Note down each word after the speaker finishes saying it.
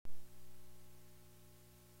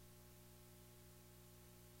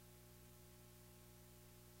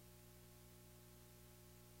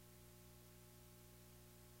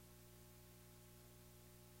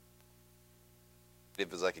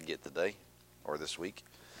active as I could get today or this week.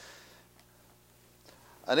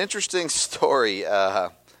 An interesting story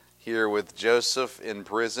here with Joseph in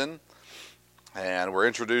prison. And we're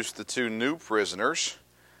introduced to two new prisoners,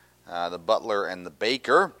 the butler and the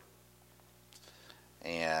baker.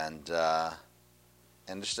 And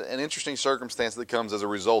just an interesting circumstance that comes as a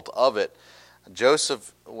result of it.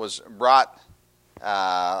 Joseph was brought,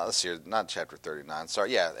 let's see, not chapter 39,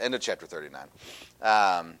 sorry, yeah, end of chapter 39.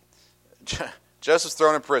 Joseph's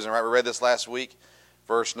thrown in prison, right? We read this last week,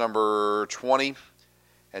 verse number 20.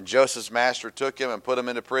 And Joseph's master took him and put him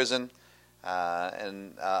into prison,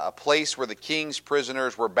 in a place where the king's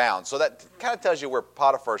prisoners were bound. So that kind of tells you where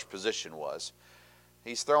Potiphar's position was.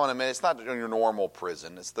 He's throwing him in. It's not your normal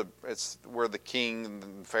prison. It's where the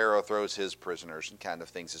king, Pharaoh, throws his prisoners and kind of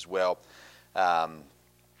things as well.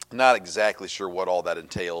 Not exactly sure what all that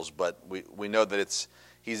entails, but we know that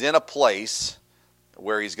he's in a place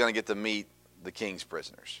where he's going to get to meet the king's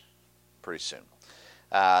prisoners pretty soon.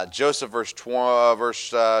 Joseph, verse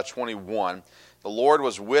 21. The Lord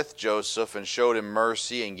was with Joseph and showed him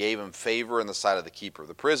mercy and gave him favor in the sight of the keeper of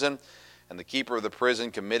the prison. And the keeper of the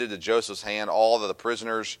prison committed to Joseph's hand all of the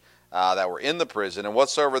prisoners that were in the prison. And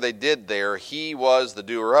whatsoever they did there, he was the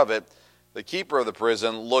doer of it. The keeper of the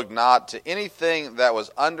prison looked not to anything that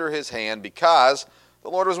was under his hand, because the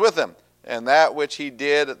Lord was with him. And that which he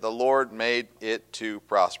did, the Lord made it to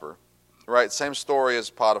prosper. Right, same story as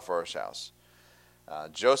Potiphar's house.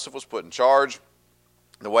 Joseph was put in charge.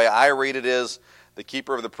 The way I read it is the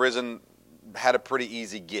keeper of the prison had a pretty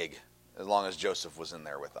easy gig as long as Joseph was in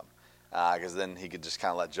there with them. Because then he could just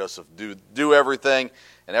kind of let Joseph do everything.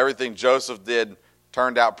 And everything Joseph did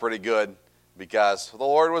turned out pretty good because the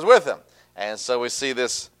Lord was with him. And so we see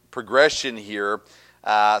this progression here.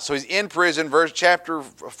 So he's in prison. Chapter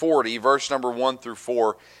 40, verse number 1 through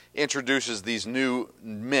 4, introduces these new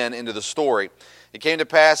men into the story. It came to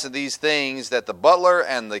pass in these things that the butler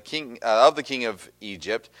and the king of the king of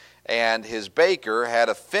Egypt and his baker had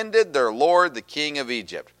offended their lord, the king of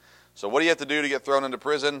Egypt. So what do you have to do to get thrown into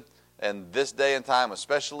prison? And this day and time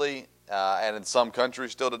especially, and in some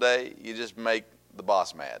countries still today, you just make the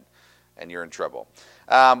boss mad, and you're in trouble.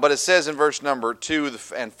 But it says in verse number 2,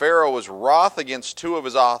 and Pharaoh was wroth against two of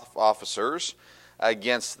his officers,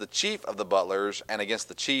 against the chief of the butlers, and against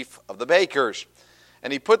the chief of the bakers.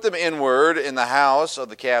 And he put them inward in the house of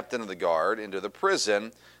the captain of the guard, into the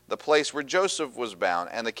prison, the place where Joseph was bound.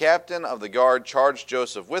 And the captain of the guard charged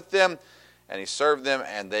Joseph with them, and he served them,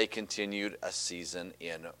 and they continued a season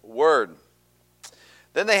in word.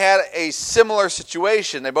 Then they had a similar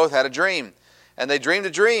situation. They both had a dream. And they dreamed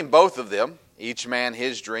a dream, both of them, each man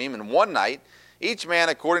his dream. And one night, each man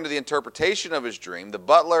according to the interpretation of his dream, the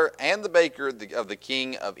butler and the baker of the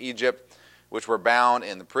king of Egypt, which were bound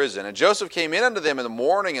in the prison. And Joseph came in unto them in the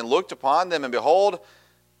morning and looked upon them, and behold,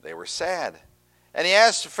 they were sad. And he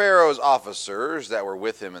asked Pharaoh's officers that were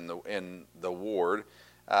with him in the ward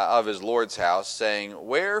of his lord's house, saying,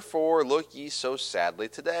 Wherefore look ye so sadly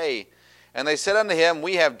today? And they said unto him,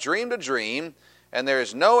 We have dreamed a dream, and there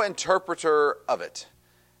is no interpreter of it.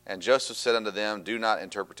 And Joseph said unto them, Do not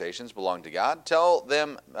interpretations belong to God?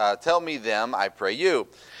 Tell me them, I pray you.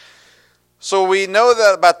 So we know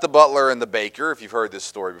that about the butler and the baker, if you've heard this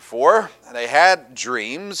story before. They had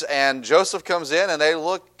dreams, and Joseph comes in, and they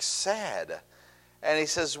look sad. And he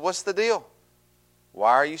says, What's the deal?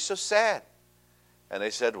 Why are you so sad? And they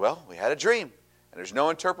said, Well, we had a dream, and there's no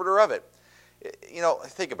interpreter of it. You know,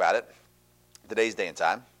 think about it. Today's day and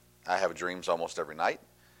time, I have dreams almost every night.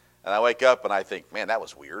 And I wake up, and I think, man, that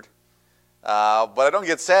was weird. But I don't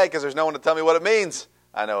get sad because there's no one to tell me what it means.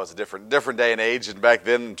 I know it's a different day and age, and back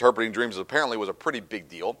then interpreting dreams apparently was a pretty big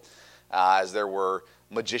deal, as there were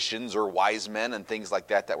magicians or wise men and things like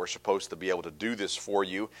that were supposed to be able to do this for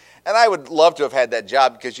you. And I would love to have had that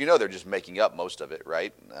job because you know they're just making up most of it,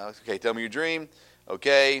 right? Okay, tell me your dream.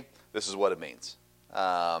 Okay, this is what it means.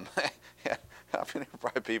 I mean,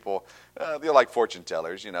 probably people, they're like fortune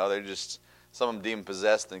tellers, you know, they're just, some of them demon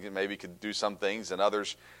possessed and maybe could do some things, and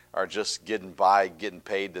others are just getting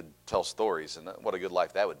paid to tell stories, and what a good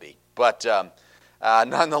life that would be. But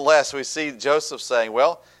nonetheless, we see Joseph saying,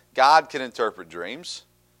 well, God can interpret dreams,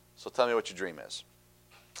 so tell me what your dream is.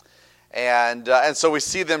 And so we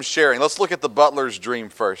see them sharing. Let's look at the butler's dream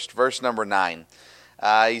first, verse number 9.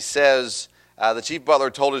 He says, the chief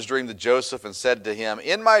butler told his dream to Joseph and said to him,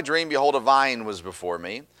 In my dream, behold, a vine was before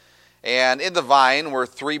me. And in the vine were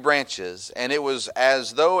 3 branches, and it was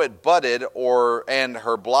as though it budded, and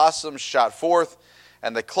her blossoms shot forth,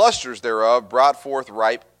 and the clusters thereof brought forth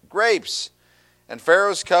ripe grapes. And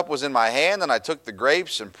Pharaoh's cup was in my hand, and I took the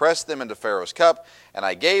grapes and pressed them into Pharaoh's cup, and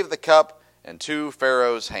I gave the cup into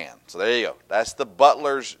Pharaoh's hand. So there you go. That's the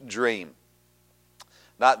butler's dream.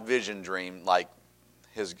 Not vision dream like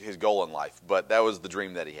his goal in life, but that was the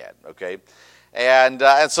dream that he had, okay? And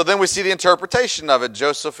so then we see the interpretation of it.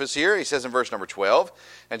 Joseph is here. He says in verse number 12,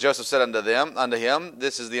 and Joseph said unto him,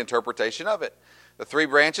 this is the interpretation of it. The 3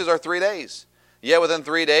 branches are 3 days. Yet within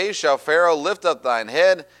 3 days shall Pharaoh lift up thine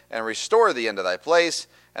head and restore thee into thy place,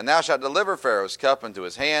 and thou shalt deliver Pharaoh's cup into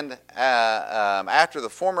his hand after the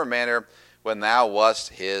former manner when thou wast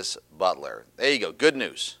his butler. There you go. Good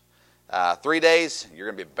news. 3 days, you're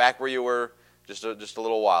going to be back where you were just a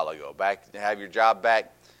little while ago. Back to have your job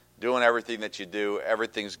back, doing everything that you do.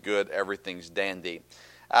 Everything's good. Everything's dandy.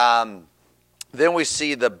 Then we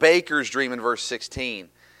see the baker's dream in verse 16.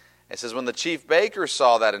 It says, when the chief baker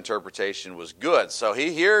saw that interpretation was good. So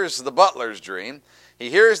he hears the butler's dream. He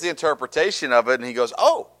hears the interpretation of it, and he goes,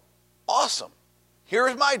 oh, awesome.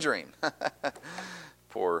 Here's my dream.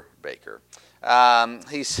 Poor baker.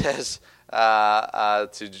 He says,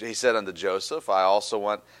 he said unto Joseph, I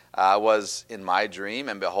also was in my dream,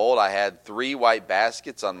 and behold, I had 3 white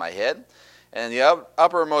baskets on my head. And in the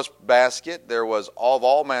uppermost basket there was of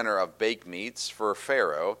all manner of baked meats for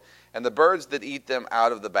Pharaoh, and the birds that eat them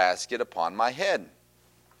out of the basket upon my head.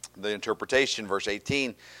 The interpretation, verse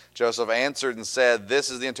 18, Joseph answered and said, this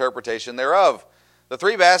is the interpretation thereof. The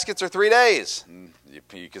 3 baskets are 3 days.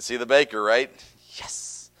 You can see the baker, right?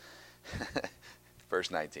 Yes. Verse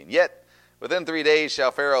 19, yet within 3 days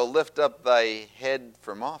shall Pharaoh lift up thy head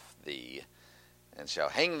from off thee, and shall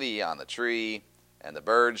hang thee on the tree, and the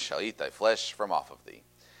birds shall eat thy flesh from off of thee.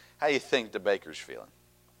 How do you think the baker's feeling?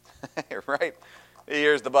 Right? He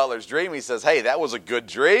hears the butler's dream. He says, hey, that was a good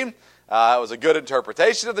dream. It was a good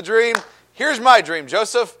interpretation of the dream. Here's my dream,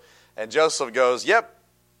 Joseph. And Joseph goes, yep,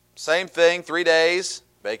 same thing, 3 days.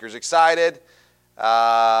 Baker's excited.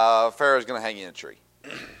 Pharaoh's going to hang you in a tree.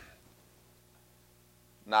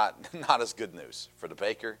 Not as good news for the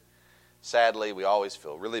baker. Sadly, we always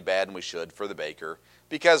feel really bad, and we should, for the baker,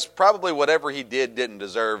 because probably whatever he did didn't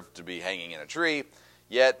deserve to be hanging in a tree,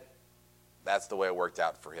 yet that's the way it worked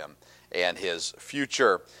out for him and his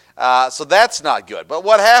future. So that's not good. But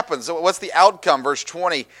what happens? What's the outcome? Verse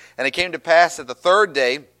 20, and it came to pass that the 3rd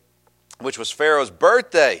day, which was Pharaoh's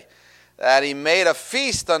birthday, that he made a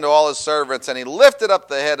feast unto all his servants, and he lifted up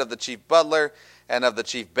the head of the chief butler and of the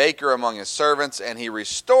chief baker among his servants, and he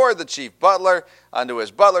restored the chief butler unto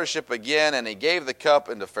his butlership again, and he gave the cup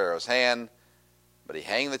into Pharaoh's hand, but he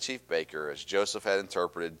hanged the chief baker as Joseph had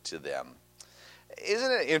interpreted to them.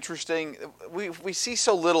 Isn't it interesting? We see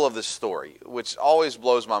so little of this story, which always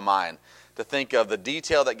blows my mind to think of the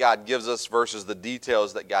detail that God gives us versus the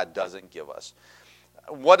details that God doesn't give us.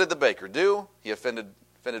 What did the baker do? He offended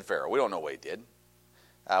Pharaoh. We don't know what he did.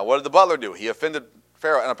 What did the butler do? He offended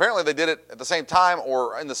Pharaoh. And apparently they did it at the same time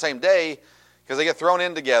or in the same day, because they get thrown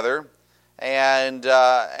in together. And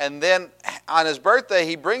then on his birthday,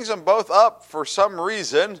 he brings them both up for some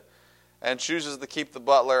reason and chooses to keep the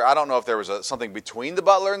butler. I don't know if there was something between the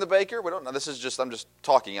butler and the baker. We don't know. I'm just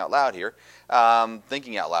talking out loud here.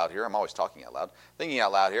 Thinking out loud here. I'm always talking out loud. Thinking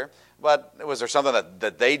out loud here. But was there something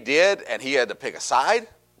that they did and he had to pick a side?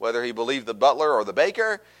 Whether he believed the butler or the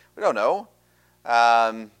baker? We don't know.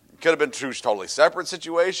 Could have been 2 totally separate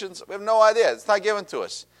situations. We have no idea. It's not given to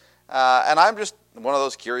us. And I'm just one of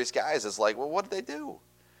those curious guys that's like, well, what did they do?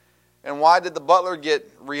 And why did the butler get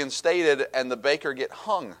reinstated and the baker get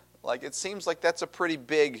hung? Like, it seems like that's a pretty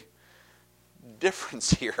big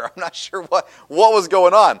difference here. I'm not sure what was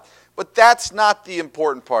going on. But that's not the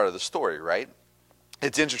important part of the story, right?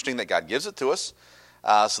 It's interesting that God gives it to us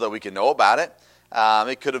so that we can know about it.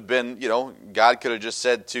 It could have been, God could have just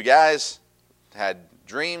said 2 guys had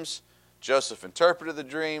dreams. Joseph interpreted the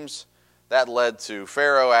dreams. That led to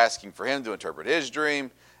Pharaoh asking for him to interpret his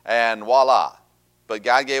dream. And voila. But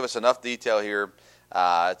God gave us enough detail here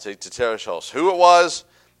to tell us who it was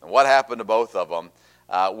and what happened to both of them,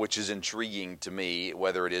 which is intriguing to me.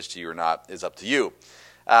 Whether it is to you or not is up to you.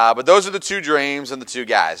 But those are the 2 dreams and the 2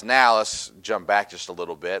 guys. Now let's jump back just a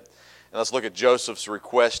little bit. And let's look at Joseph's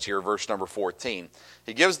request here, verse number 14.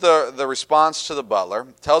 He gives the response to the butler,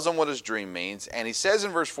 tells him what his dream means, and he says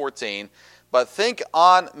in verse 14, but think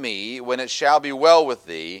on me when it shall be well with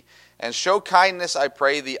thee, and show kindness, I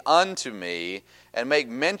pray thee, unto me, and make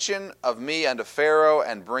mention of me unto Pharaoh,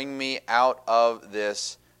 and bring me out of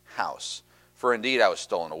this house. For indeed I was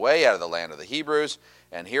stolen away out of the land of the Hebrews,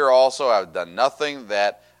 and here also I have done nothing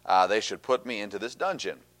that they should put me into this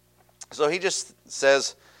dungeon. So he just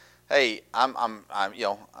says, hey, I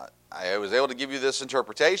was able to give you this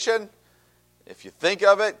interpretation. If you think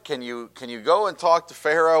of it, can you go and talk to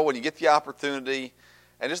Pharaoh when you get the opportunity,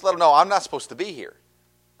 and just let him know I'm not supposed to be here.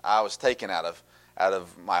 I was taken out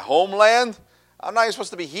of my homeland. I'm not even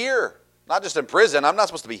supposed to be here. Not just in prison. I'm not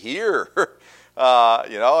supposed to be here.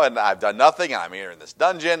 And I've done nothing, and I'm here in this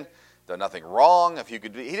dungeon. Done nothing wrong. He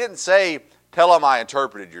didn't say, tell him I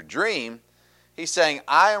interpreted your dream. He's saying,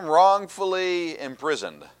 I am wrongfully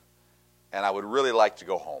imprisoned, and I would really like to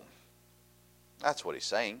go home. That's what he's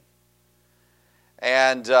saying.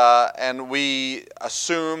 And we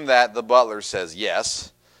assume that the butler says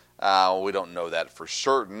yes. We don't know that for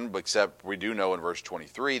certain, except we do know in verse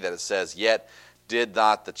 23 that it says, yet did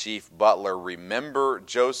not the chief butler remember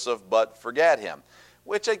Joseph but forget him?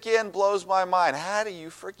 Which again blows my mind. How do you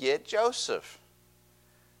forget Joseph?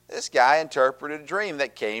 This guy interpreted a dream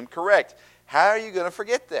that came correct. How are you going to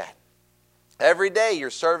forget that? Every day you're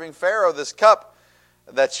serving Pharaoh this cup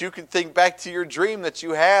that you can think back to your dream that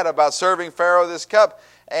you had about serving Pharaoh this cup,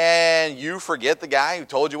 and you forget the guy who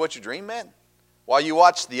told you what your dream meant? While you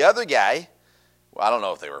watch the other guy, well, I don't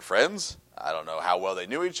know if they were friends. I don't know how well they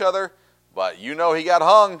knew each other, but you know he got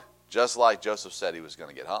hung, just like Joseph said he was going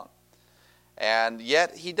to get hung. And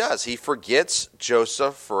yet he does. He forgets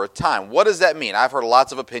Joseph for a time. What does that mean? I've heard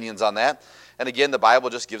lots of opinions on that. And again, the Bible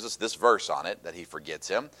just gives us this verse on it, that he forgets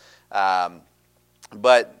him.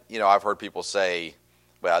 But, I've heard people say,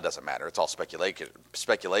 well, it doesn't matter. It's all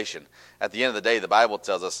speculation. At the end of the day, the Bible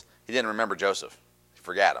tells us he didn't remember Joseph. He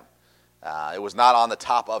forgot him. It was not on the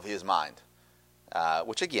top of his mind,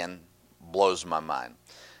 which again blows my mind.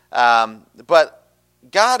 But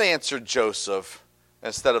God answered Joseph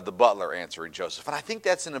instead of the butler answering Joseph. And I think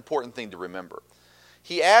that's an important thing to remember.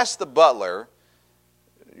 He asked the butler,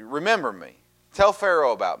 remember me, tell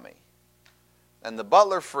Pharaoh about me. And the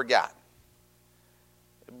butler forgot.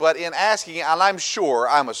 But in asking, and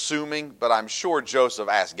I'm assuming, but I'm sure Joseph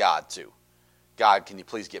asked God too. God, can you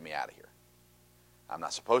please get me out of here? I'm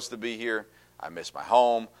not supposed to be here. I miss my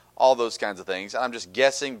home. All those kinds of things. And I'm just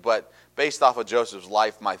guessing, but based off of Joseph's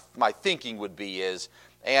life, my thinking would be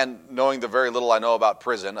and knowing the very little I know about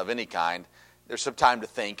prison of any kind, there's some time to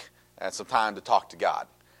think and some time to talk to God.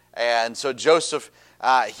 And so Joseph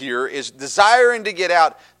here is desiring to get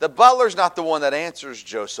out. The butler's not the one that answers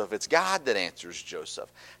Joseph. It's God that answers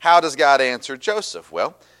Joseph. How does God answer Joseph?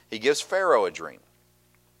 Well, he gives Pharaoh a dream.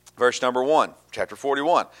 Verse number 1, chapter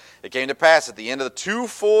 41. It came to pass at the end of the 2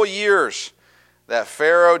 full years that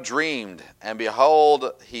Pharaoh dreamed, and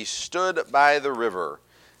behold, he stood by the river.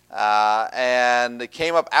 And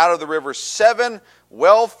came up out of the river 7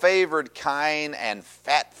 well-favored kine and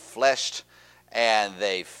fat-fleshed, and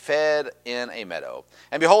they fed in a meadow.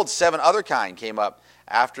 And behold, 7 other kine came up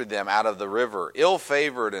after them out of the river,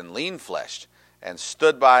 ill-favored and lean-fleshed, and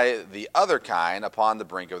stood by the other kine upon the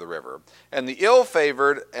brink of the river. And the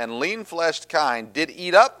ill-favored and lean-fleshed kine did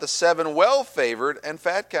eat up the 7 well-favored and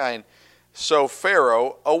fat kine. So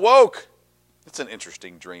Pharaoh awoke. It's an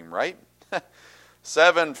interesting dream, right?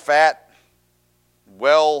 7 fat,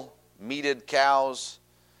 well-meated cows,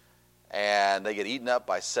 and they get eaten up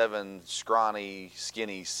by 7 scrawny,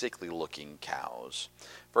 skinny, sickly-looking cows.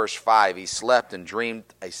 Verse 5, he slept and dreamed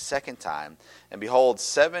a second time, and behold,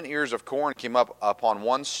 7 ears of corn came up upon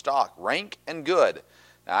one stalk, rank and good.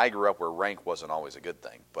 Now, I grew up where rank wasn't always a good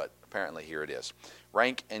thing, but apparently here it is.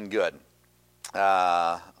 Rank and good.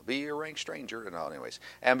 Be a rank stranger. No, anyways.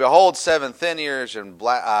 And behold, 7 thin ears and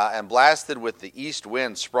blasted with the east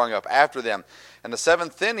wind sprung up after them. And the 7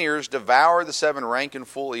 thin ears devoured the 7 rank and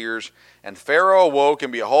full ears. And Pharaoh awoke,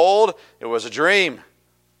 and behold, it was a dream.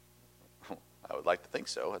 I would like to think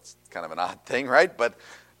so. It's kind of an odd thing, right? But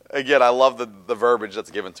again, I love the verbiage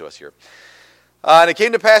that's given to us here. And it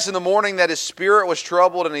came to pass in the morning that his spirit was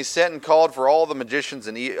troubled, and he sent and called for all the magicians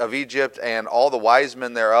of Egypt and all the wise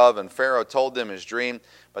men thereof. And Pharaoh told them his dream,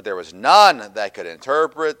 but there was none that could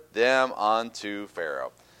interpret them unto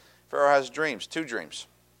Pharaoh. Pharaoh has dreams, 2 dreams.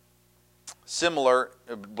 Similar,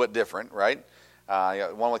 but different, right?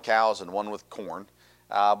 One with cows and one with corn.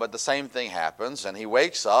 But the same thing happens, and he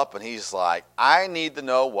wakes up, and he's like, I need to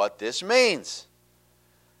know what this means.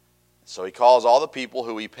 So he calls all the people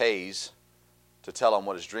who he pays to tell him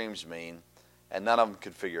what his dreams mean, and none of them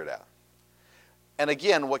could figure it out. And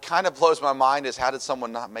again, what kind of blows my mind is, how did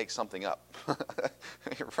someone not make something up?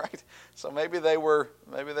 Right? So maybe they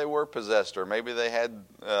were possessed, or maybe they had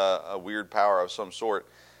a weird power of some sort.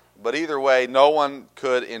 But either way, no one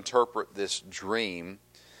could interpret this dream.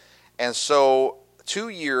 And so 2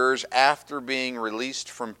 years after being released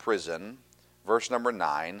from prison, verse number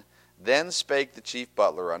 9, then spake the chief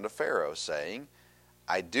butler unto Pharaoh, saying,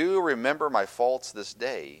 I do remember my faults this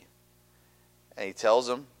day. And he tells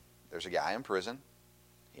him, there's a guy in prison.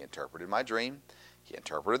 He interpreted my dream. He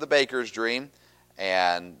interpreted the baker's dream.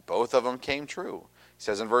 And both of them came true. He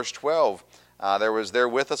says in verse 12, There was there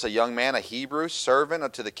with us a young man, a Hebrew servant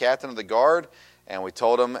unto the captain of the guard, and we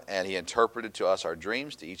told him, and he interpreted to us our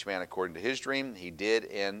dreams, to each man according to his dream. He did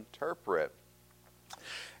interpret.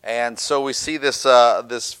 And so we see this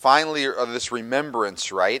this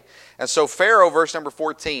remembrance, right? And so Pharaoh, verse number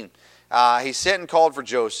 14, he sent and called for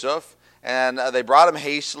Joseph, and they brought him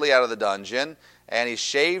hastily out of the dungeon, and he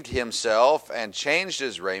shaved himself and changed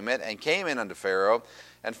his raiment and came in unto Pharaoh.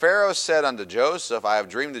 And Pharaoh said unto Joseph, I have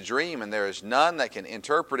dreamed a dream, and there is none that can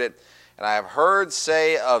interpret it. And I have heard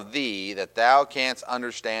say of thee that thou canst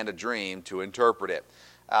understand a dream to interpret it.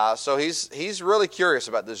 So he's really curious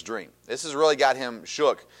about this dream. This has really got him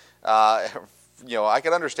shook. I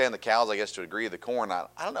could understand the cows, I guess, to a degree. The corn, I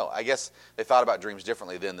don't know. I guess they thought about dreams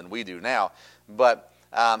differently then than we do now. But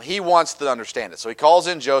he wants to understand it. So he calls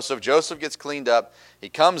in Joseph. Joseph gets cleaned up. He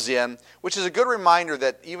comes in, which is a good reminder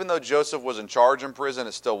that even though Joseph was in charge in prison,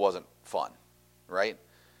 it still wasn't fun, right?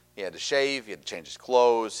 He had to shave. He had to change his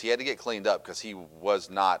clothes. He had to get cleaned up because he was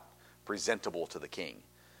not presentable to the king.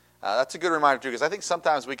 That's a good reminder, too, because I think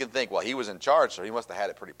sometimes we can think, well, he was in charge, so he must have had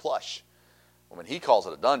it pretty plush. I mean, he calls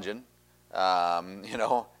it a dungeon, and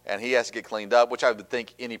he has to get cleaned up, which I would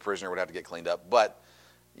think any prisoner would have to get cleaned up. But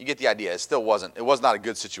you get the idea. It was not a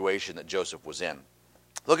good situation that Joseph was in.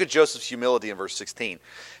 Look at Joseph's humility in verse 16.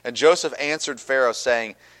 And Joseph answered Pharaoh,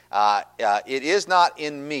 saying, it is not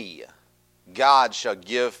in me. God shall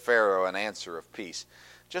give Pharaoh an answer of peace.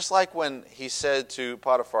 Just like when he said to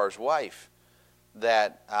Potiphar's wife,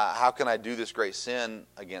 that how can I do this great sin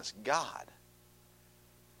against God?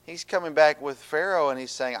 He's coming back with Pharaoh and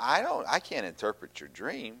he's saying, I can't interpret your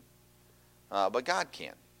dream, but God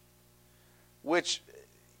can. Which,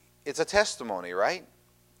 it's a testimony, right?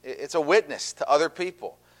 It's a witness to other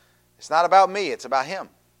people. It's not about me, it's about him.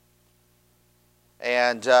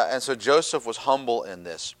 And so Joseph was humble in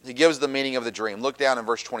this. He gives the meaning of the dream. Look down in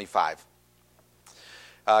verse 25.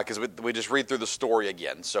 Because we just read through the story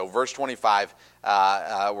again. So verse 25,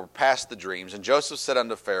 we're past the dreams. And Joseph said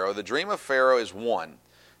unto Pharaoh, the dream of Pharaoh is one.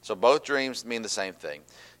 So both dreams mean the same thing.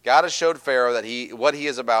 God has showed Pharaoh that what he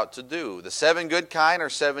is about to do. The 7 good kine are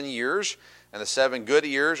 7 years, and the 7 good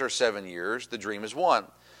ears are 7 years. The dream is one.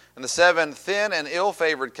 And the 7 thin and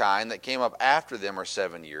ill-favored kine that came up after them are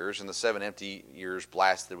 7 years, and the 7 empty years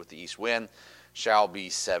blasted with the east wind shall be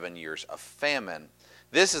 7 years of famine.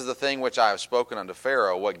 This is the thing which I have spoken unto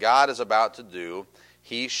Pharaoh. What God is about to do,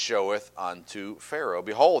 he showeth unto Pharaoh.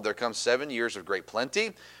 Behold, there come 7 years of great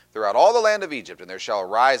plenty throughout all the land of Egypt, and there shall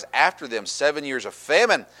arise after them 7 years of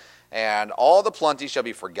famine, and all the plenty shall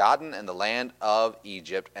be forgotten in the land of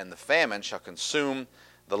Egypt, and the famine shall consume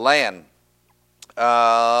the land.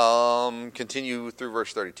 Continue through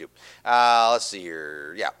verse 32. Let's see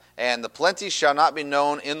here. Yeah. And the plenty shall not be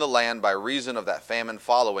known in the land by reason of that famine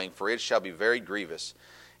following, for it shall be very grievous.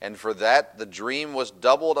 And for that the dream was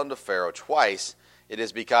doubled unto Pharaoh twice. It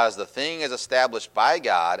is because the thing is established by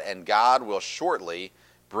God, and God will shortly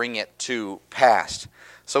bring it to pass.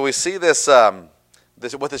 So we see this,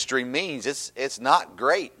 what this dream means. It's not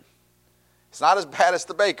great. It's not as bad as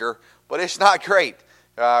the baker, but it's not great.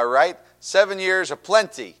 Right? 7 years of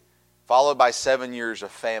plenty, followed by 7 years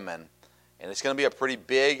of famine. And it's going to be a pretty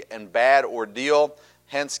big and bad ordeal.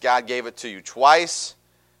 Hence, God gave it to you twice.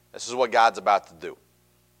 This is what God's about to do.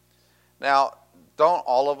 Now, don't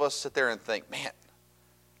all of us sit there and think, man,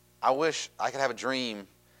 I wish I could have a dream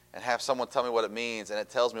and have someone tell me what it means, and it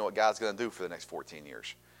tells me what God's going to do for the next 14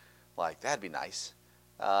 years. Like, that'd be nice.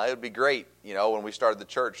 It would be great, when we started the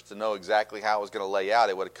church to know exactly how it was going to lay out.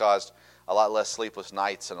 It would have caused a lot less sleepless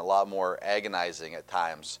nights and a lot more agonizing at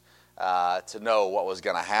times to know what was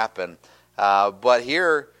going to happen. But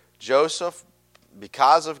here, Joseph,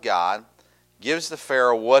 because of God, gives the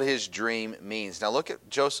Pharaoh what his dream means. Now look at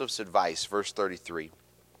Joseph's advice, verse 33.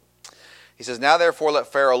 He says, Now therefore let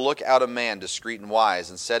Pharaoh look out a man discreet and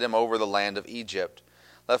wise, and set him over the land of Egypt.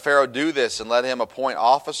 Let Pharaoh do this, and let him appoint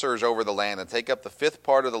officers over the land, and take up the 5th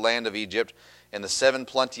part of the land of Egypt in the 7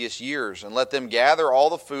 plenteous years, and let them gather all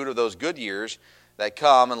the food of those good years that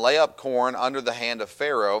come, and lay up corn under the hand of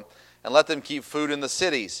Pharaoh, and let them keep food in the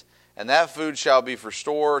cities. And that food shall be for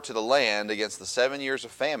store to the land against the 7 years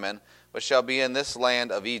of famine, which shall be in this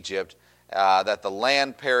land of Egypt, that the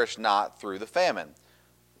land perish not through the famine.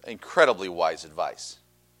 Incredibly wise advice.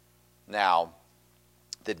 Now,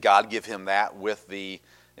 did God give him that with the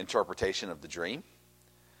interpretation of the dream?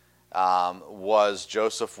 Was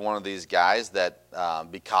Joseph one of these guys that,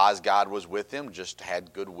 because God was with him, just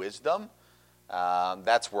had good wisdom?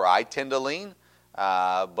 That's where I tend to lean.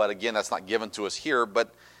 But again, that's not given to us here.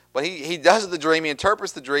 But he does the dream. He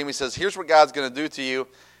interprets the dream. He says, here's what God's going to do to you.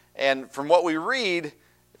 And from what we read,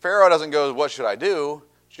 Pharaoh doesn't go, what should I do?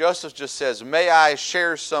 Joseph just says, may I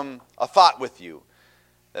share a thought with you,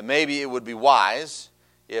 that maybe it would be wise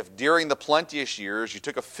if during the plenteous years you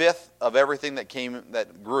took a fifth of everything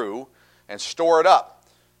that grew and store it up,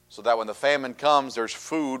 so that when the famine comes, there's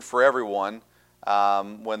food for everyone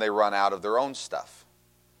when they run out of their own stuff.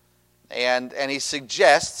 And he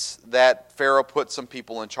suggests that Pharaoh put some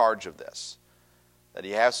people in charge of this, that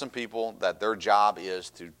he has some people that their job is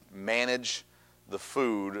to manage the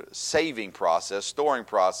food saving process, storing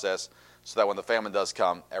process, so that when the famine does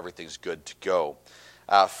come, everything's good to go.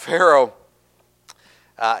 Pharaoh,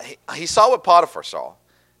 he saw what Potiphar saw,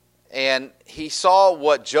 and he saw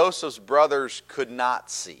what Joseph's brothers could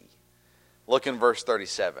not see. Look in verse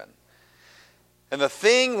 37. And the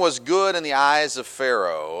thing was good in the eyes of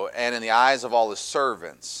Pharaoh and in the eyes of all his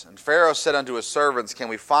servants. And Pharaoh said unto his servants, can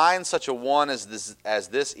we find such a one as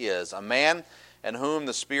this is, a man in whom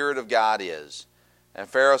the Spirit of God is? And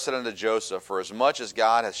Pharaoh said unto Joseph, for as much as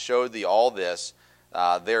God hath showed thee all this,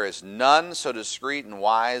 there is none so discreet and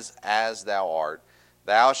wise as thou art.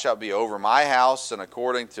 Thou shalt be over my house, and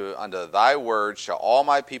according unto thy word shall all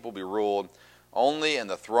my people be ruled. Only in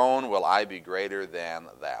the throne will I be greater than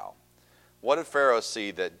thou. What did Pharaoh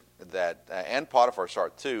see and Potiphar saw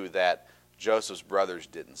too, that Joseph's brothers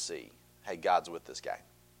didn't see? Hey, God's with this guy.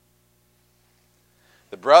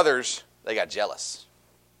 The brothers, they got jealous.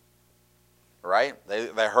 Right?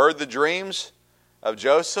 They heard the dreams of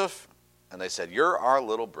Joseph, and they said, you're our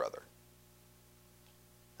little brother.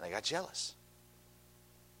 And they got jealous.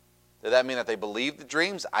 Did that mean that they believed the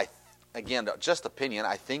dreams? Again, just opinion,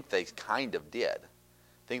 I think they kind of did.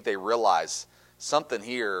 I think they realized something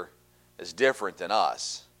here is different than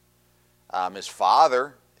us. His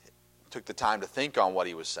father took the time to think on what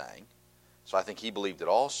he was saying, so I think he believed it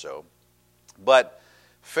also. But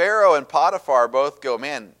Pharaoh and Potiphar both go,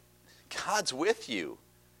 man, God's with you.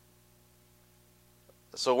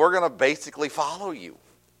 So we're going to basically follow you.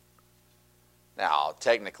 Now,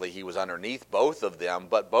 technically, he was underneath both of them,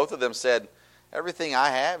 but both of them said, everything I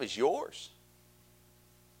have is yours.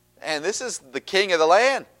 And this is the king of the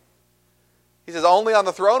land. He says, only on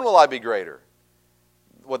the throne will I be greater.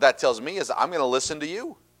 What that tells me is I'm going to listen to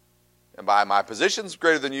you. And by my position's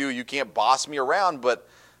greater than you, you can't boss me around, but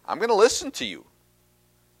I'm going to listen to you.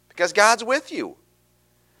 Because God's with you.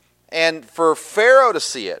 And for Pharaoh to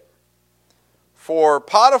see it, for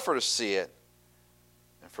Potiphar to see it,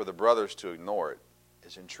 and for the brothers to ignore it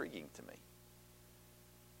is intriguing to me.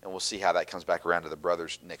 And we'll see how that comes back around to the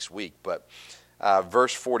brothers next week. But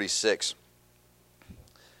verse 46,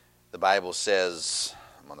 the Bible says,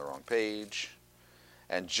 I'm on the wrong page,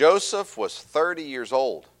 and Joseph was 30 years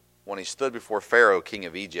old when he stood before Pharaoh, king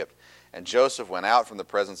of Egypt. And Joseph went out from the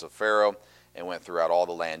presence of Pharaoh and went throughout all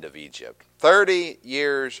the land of Egypt. 30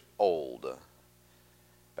 years old.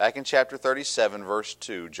 Back in chapter 37, verse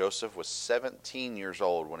 2, Joseph was 17 years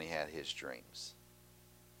old when he had his dreams.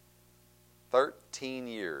 13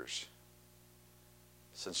 years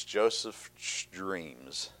since Joseph's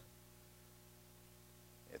dreams.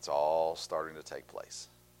 It's all starting to take place.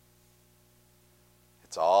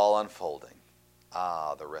 It's all unfolding.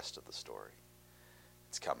 The rest of the story.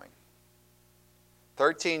 It's coming.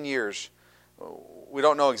 13 years. We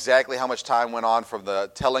don't know exactly how much time went on from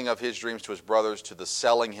the telling of his dreams to his brothers to the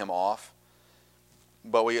selling him off,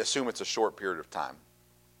 but we assume it's a short period of time.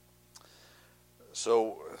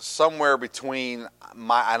 So somewhere between,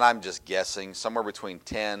 and I'm just guessing, somewhere between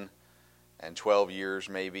 10 and 12 years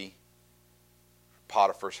maybe.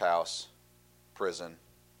 Potiphar's house, prison.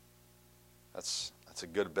 That's a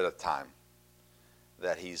good bit of time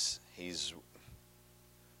that he's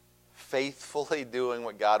faithfully doing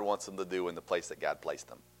what God wants him to do in the place that God placed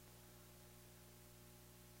him.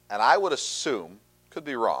 And I would assume, could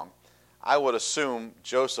be wrong, I would assume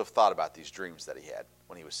Joseph thought about these dreams that he had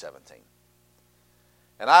when he was 17.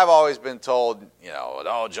 And I've always been told,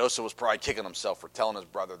 Joseph was probably kicking himself for telling his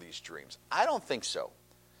brother these dreams. I don't think so.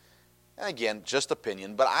 And again, just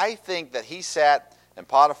opinion, but I think that he sat in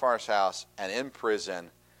Potiphar's house and in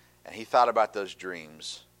prison, and he thought about those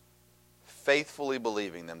dreams, faithfully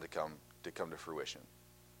believing them to come to fruition.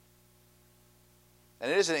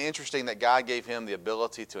 And it isn't interesting that God gave him the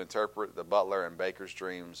ability to interpret the butler and baker's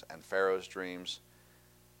dreams and Pharaoh's dreams.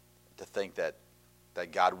 To think that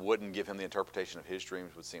God wouldn't give him the interpretation of his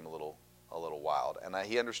dreams would seem a little wild. And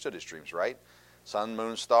he understood his dreams, right? Sun,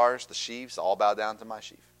 moon, stars, the sheaves, all bow down to my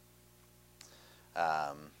sheaf.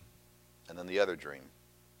 And then the other dream.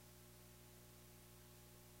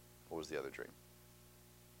 What was the other dream?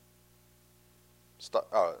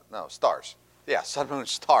 Stars. Yeah, sun, moon,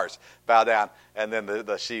 stars bow down, and then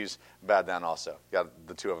the sheaves bow down also. Got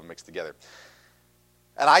the two of them mixed together.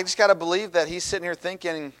 And I just got to believe that he's sitting here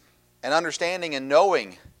thinking and understanding and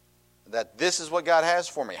knowing that this is what God has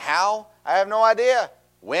for me. How? I have no idea.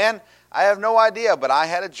 When? I have no idea. But I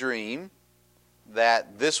had a dream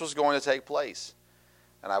that this was going to take place.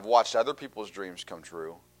 And I've watched other people's dreams come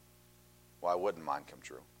true. Why wouldn't mine come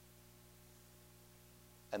true?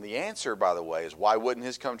 And the answer, by the way, is why wouldn't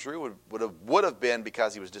his come true? Would have been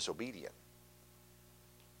because he was disobedient.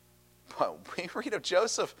 But we read of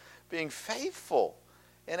Joseph being faithful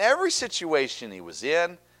in every situation he was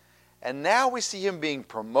in. And now we see him being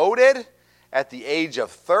promoted at the age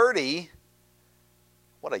of 30.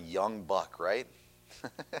 What a young buck, right?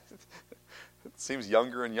 It seems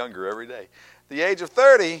younger and younger every day. At the age of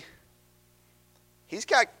 30, he's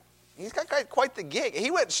got quite the gig.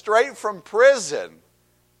 He went straight from prison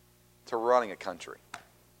to running a country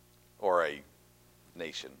or a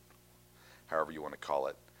nation, however you want to call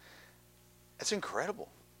it. It's incredible.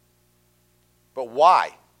 But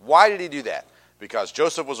why? Why did he do that? Because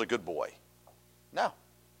Joseph was a good boy? No.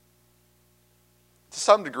 To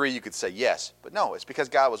some degree you could say yes, but no, it's because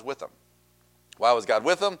God was with him. Why was God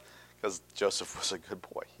with him? Because Joseph was a good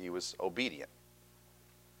boy. He was obedient.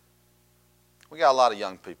 We got a lot of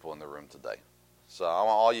young people in the room today. So I want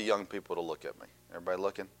all you young people to look at me. Everybody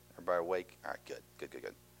looking? Everybody awake? All right,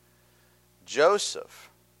 good. Joseph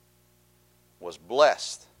was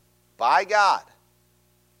blessed by God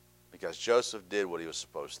because Joseph did what he was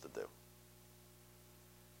supposed to do.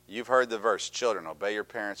 You've heard the verse, children, obey your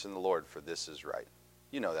parents in the Lord, for this is right.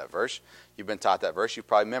 You know that verse. You've been taught that verse. You've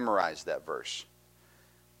probably memorized that verse.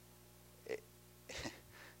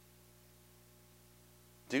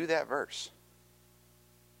 Do that verse.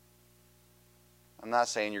 I'm not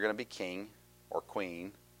saying you're going to be king or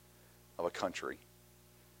queen of a country.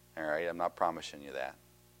 All right, I'm not promising you that.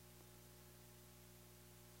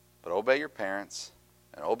 But obey your parents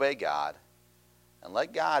and obey God and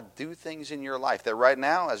let God do things in your life. That right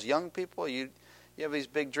now, as young people, you have these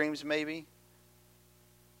big dreams maybe,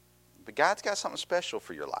 but God's got something special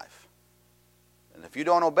for your life. And if you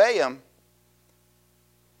don't obey Him,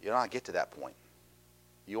 you'll not get to that point.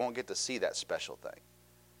 You won't get to see that special thing.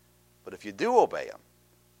 But if you do obey Him,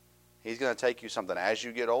 He's going to take you something as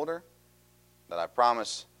you get older that I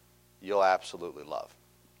promise you'll absolutely love.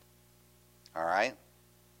 All right?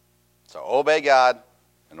 So obey God.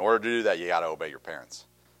 In order to do that, you got to obey your parents.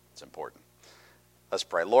 It's important. Let's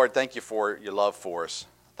pray. Lord, thank you for your love for us.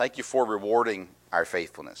 Thank you for rewarding our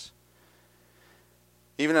faithfulness.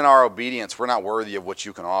 Even in our obedience, we're not worthy of what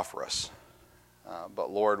you can offer us. But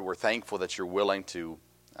Lord, we're thankful that you're willing to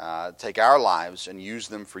take our lives and use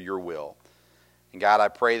them for your will. And God, I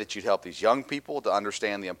pray that you'd help these young people to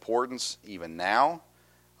understand the importance, even now,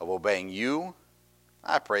 of obeying you.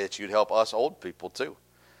 I pray that you'd help us old people, too,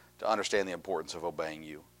 to understand the importance of obeying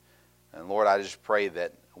you. And Lord, I just pray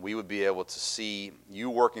that we would be able to see you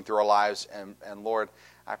working through our lives. And Lord,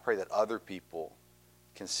 I pray that other people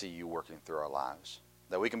can see you working through our lives.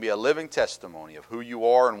 That we can be a living testimony of who you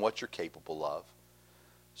are and what you're capable of.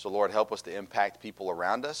 So Lord, help us to impact people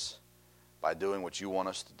around us by doing what you want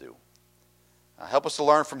us to do. Help us to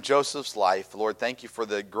learn from Joseph's life. Lord, thank you for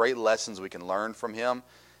the great lessons we can learn from him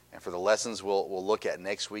and for the lessons we'll look at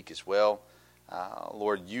next week as well.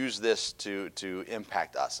 Lord, use this to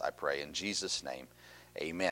impact us, I pray. In Jesus' name, amen.